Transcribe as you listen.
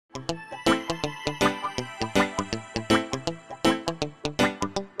Hey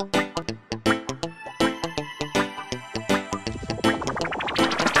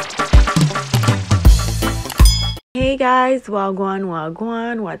guys,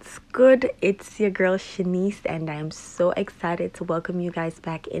 wagwan, what's good? It's your girl Shanice, and I'm so excited to welcome you guys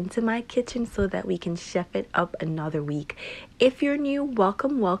back into my kitchen so that we can chef it up another week. If you're new,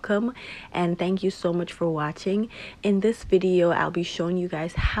 welcome, and thank you so much for watching. In this video, I'll be showing you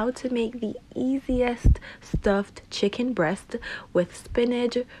guys how to make the easiest stuffed chicken breast with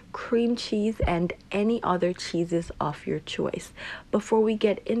spinach, cream cheese, and any other cheeses of your choice. Before we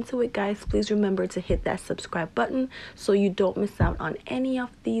get into it, guys, please remember to hit that subscribe button so you don't miss out on any of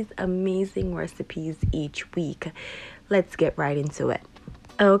these amazing recipes each week. Let's get right into it.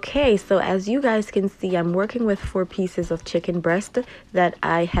 Okay, so as you guys can see, I'm working with 4 pieces of chicken breast that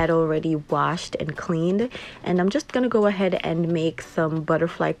I had already washed and cleaned, and I'm just gonna go ahead and make some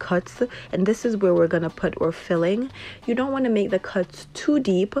butterfly cuts, and this is where we're gonna put our filling. You don't want to make the cuts too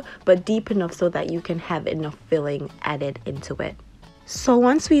deep, but deep enough so that you can have enough filling added into it. So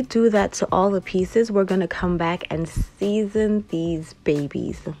once we do that to all the pieces, we're gonna come back and season these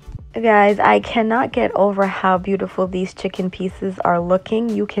babies. Guys, I cannot get over how beautiful these chicken pieces are looking.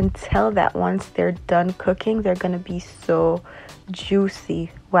 You can tell that once they're done cooking, they're gonna be so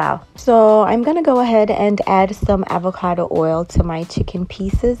juicy. Wow. So I'm gonna go ahead and add some avocado oil to my chicken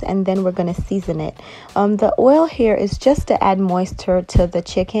pieces, and then we're gonna season it. The oil here is just to add moisture to the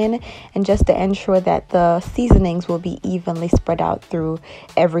chicken and just to ensure that the seasonings will be evenly spread out through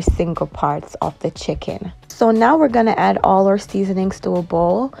every single parts of the chicken. So now we're gonna add all our seasonings to a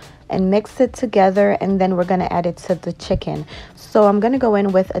bowl and mix it together, and then we're gonna add it to the chicken. So I'm gonna go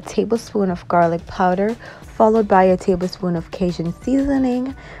in with a tablespoon of garlic powder, followed by a tablespoon of Cajun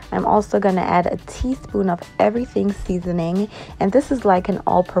seasoning. I'm also gonna add a teaspoon of everything seasoning, and this is like an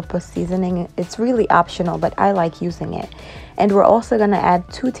all-purpose seasoning. It's really optional, but I like using it. And we're also gonna add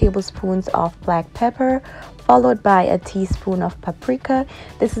 2 tablespoons of black pepper, followed by a teaspoon of paprika.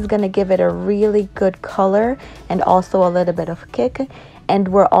 This is gonna give it a really good color and also a little bit of kick. And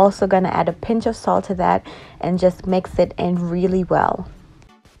we're also gonna add a pinch of salt to that and just mix it in really well.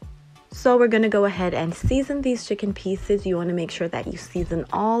 So we're gonna go ahead and season these chicken pieces. You wanna make sure that you season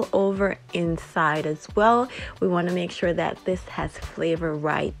all over inside as well. We wanna make sure that this has flavor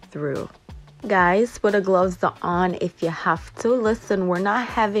right through. Guys, put the gloves on if you have to. Listen, we're not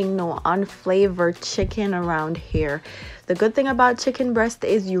having no unflavored chicken around here. The good thing about chicken breast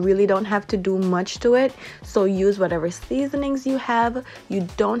is you really don't have to do much to it. So use whatever seasonings you have. You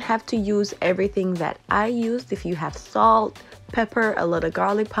don't have to use everything that I used. If you have salt, pepper, a little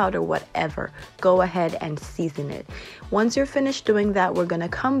garlic powder, whatever, go ahead and season it. Once you're finished doing that, we're gonna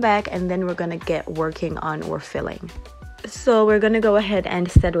come back and then we're gonna get working on our filling. So we're gonna go ahead and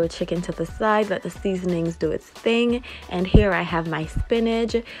set our chicken to the side, let the seasonings do its thing. And here I have my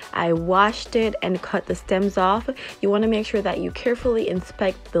spinach. I washed it and cut the stems off. You want to make sure that you carefully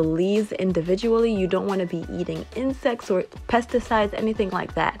inspect the leaves individually. You don't want to be eating insects or pesticides, anything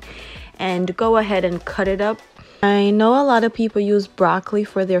like that. And go ahead and cut it up. I know a lot of people use broccoli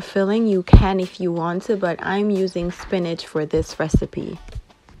for their filling. You can if you want to, but I'm using spinach for this recipe.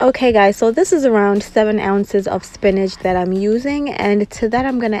 Okay guys, so this is around 7 ounces of spinach that I'm using, and to that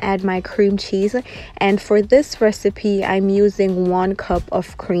I'm going to add my cream cheese. And for this recipe, I'm using 1 cup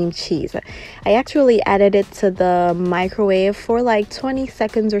of cream cheese. I actually added it to the microwave for like 20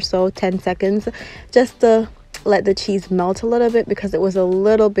 seconds or so, 10 seconds, just to let the cheese melt a little bit because it was a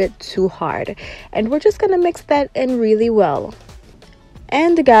little bit too hard. And we're just going to mix that in really well.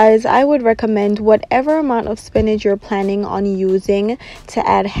 And guys, I would recommend whatever amount of spinach you're planning on using to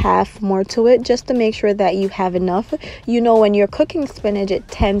add half more to it, just to make sure that you have enough. You know, when you're cooking spinach, it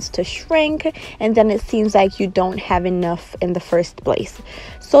tends to shrink and then it seems like you don't have enough in the first place.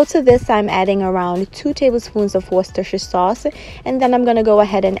 So to this, I'm adding around 2 tablespoons of Worcestershire sauce, and then I'm going to go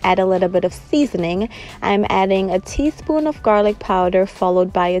ahead and add a little bit of seasoning. I'm adding a teaspoon of garlic powder,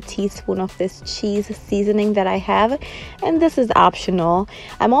 followed by a teaspoon of this cheese seasoning that I have, and this is optional.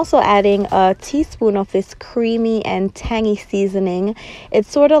 I'm also adding a teaspoon of this creamy and tangy seasoning. It's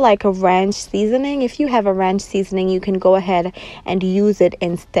sort of like a ranch seasoning. If you have a ranch seasoning, you can go ahead and use it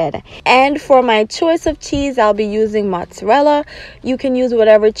instead. And for my choice of cheese, I'll be using mozzarella. You can use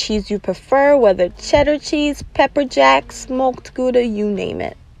whatever cheese you prefer, whether cheddar cheese, pepper jack, smoked Gouda, you name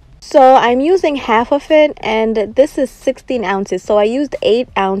it. So I'm using half of it, and this is 16 ounces. So I used 8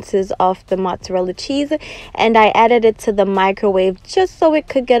 ounces of the mozzarella cheese, and I added it to the microwave just so it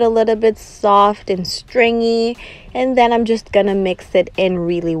could get a little bit soft and stringy. And then I'm just gonna mix it in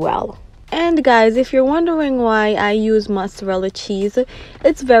really well. And guys, if you're wondering why I use mozzarella cheese,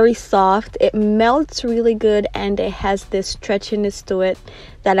 it's very soft, it melts really good, and it has this stretchiness to it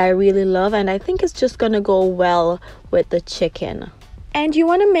that I really love, and I think it's just gonna go well with the chicken. And you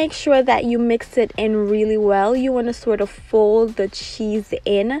want to make sure that you mix it in really well. You want to sort of fold the cheese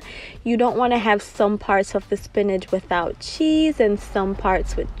in. You don't want to have some parts of the spinach without cheese and some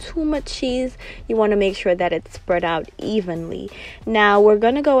parts with too much cheese. You want to make sure that it's spread out evenly. Now we're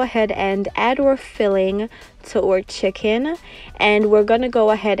going to go ahead and add our filling to our chicken, and we're going to go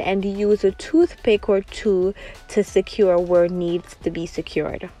ahead and use a toothpick or two to secure where it needs to be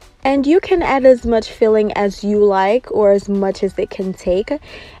secured. And you can add as much filling as you like, or as much as it can take.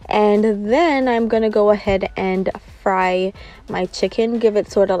 And then I'm gonna go ahead and fry my chicken, give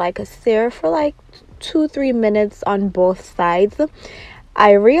it sort of like a sear for like 2-3 minutes on both sides.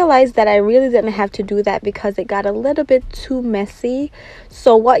 I realized that I really didn't have to do that because it got a little bit too messy.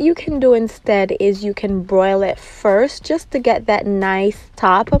 So what you can do instead is you can broil it first just to get that nice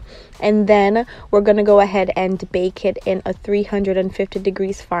top, and then we're gonna go ahead and bake it in a 350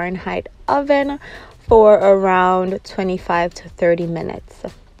 degrees Fahrenheit oven for around 25 to 30 minutes.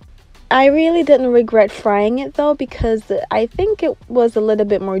 I really didn't regret frying it though, because I think it was a little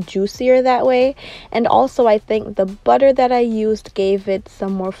bit more juicier that way, and also I think the butter that I used gave it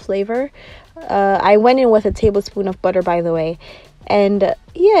some more flavor. I went in with a tablespoon of butter, by the way, and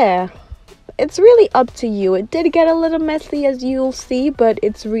yeah, it's really up to you. It did get a little messy, as you'll see, but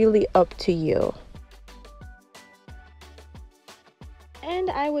it's really up to you. And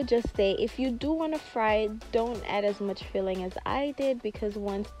I would just say, if you do want to fry it, don't add as much filling as I did, because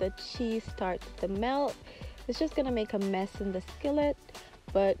once the cheese starts to melt, it's just gonna make a mess in the skillet.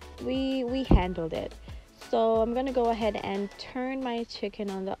 But we handled it. So I'm gonna go ahead and turn my chicken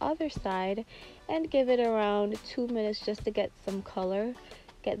on the other side and give it around 2 minutes just to get some color,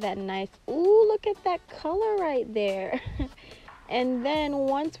 get that nice, ooh, look at that color right there. And then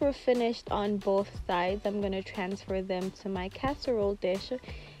once we're finished on both sides, I'm going to transfer them to my casserole dish,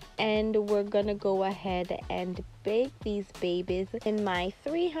 and we're going to go ahead and bake these babies in my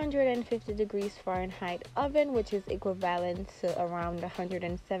 350 degrees Fahrenheit oven, which is equivalent to around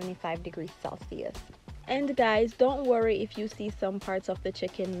 175 degrees Celsius. And guys, don't worry if you see some parts of the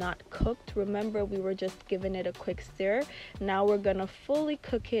chicken not cooked. Remember, we were just giving it a quick stir. Now we're going to fully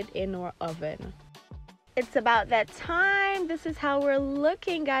cook it in our oven. It's about that time. This is how we're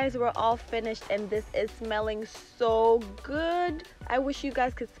looking, guys. We're all finished, and this is smelling so good. I wish you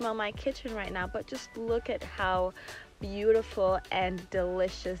guys could smell my kitchen right now, but just look at how beautiful and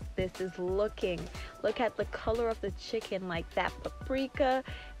delicious this is looking. Look at the color of the chicken, like that paprika,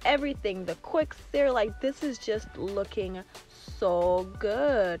 everything, the quick sear, like this is just looking so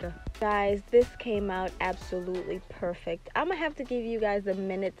good. Guys, this came out absolutely perfect. I'm gonna have to give you guys a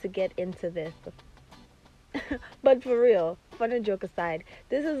minute to get into this. But for real, fun and joke aside,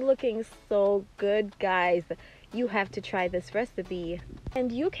 this is looking so good, guys. You have to try this recipe.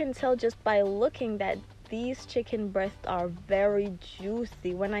 And you can tell just by looking that these chicken breasts are very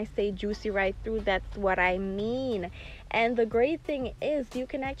juicy. When I say juicy right through, that's what I mean. And the great thing is you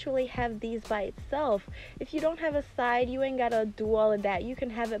can actually have these by itself. If you don't have a side, you ain't gotta do all of that. You can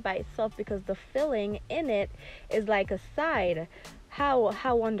have it by itself because the filling in it is like a side.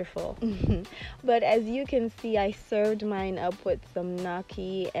 How wonderful. But as you can see, I served mine up with some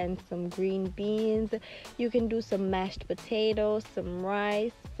gnocchi and some green beans. You can do some mashed potatoes, some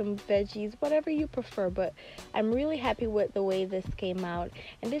rice, some veggies, whatever you prefer, but I'm really happy with the way this came out.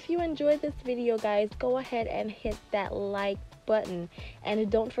 And if you enjoyed this video, guys, go ahead and hit that like button, and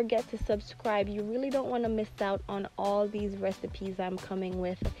don't forget to subscribe. You really don't want to miss out on all these recipes I'm coming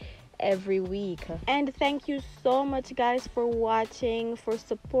with every week. And thank you so much, guys, for watching, for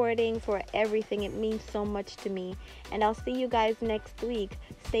supporting, for everything. It means so much to me, and I'll see you guys next week.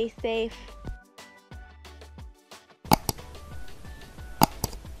 Stay safe.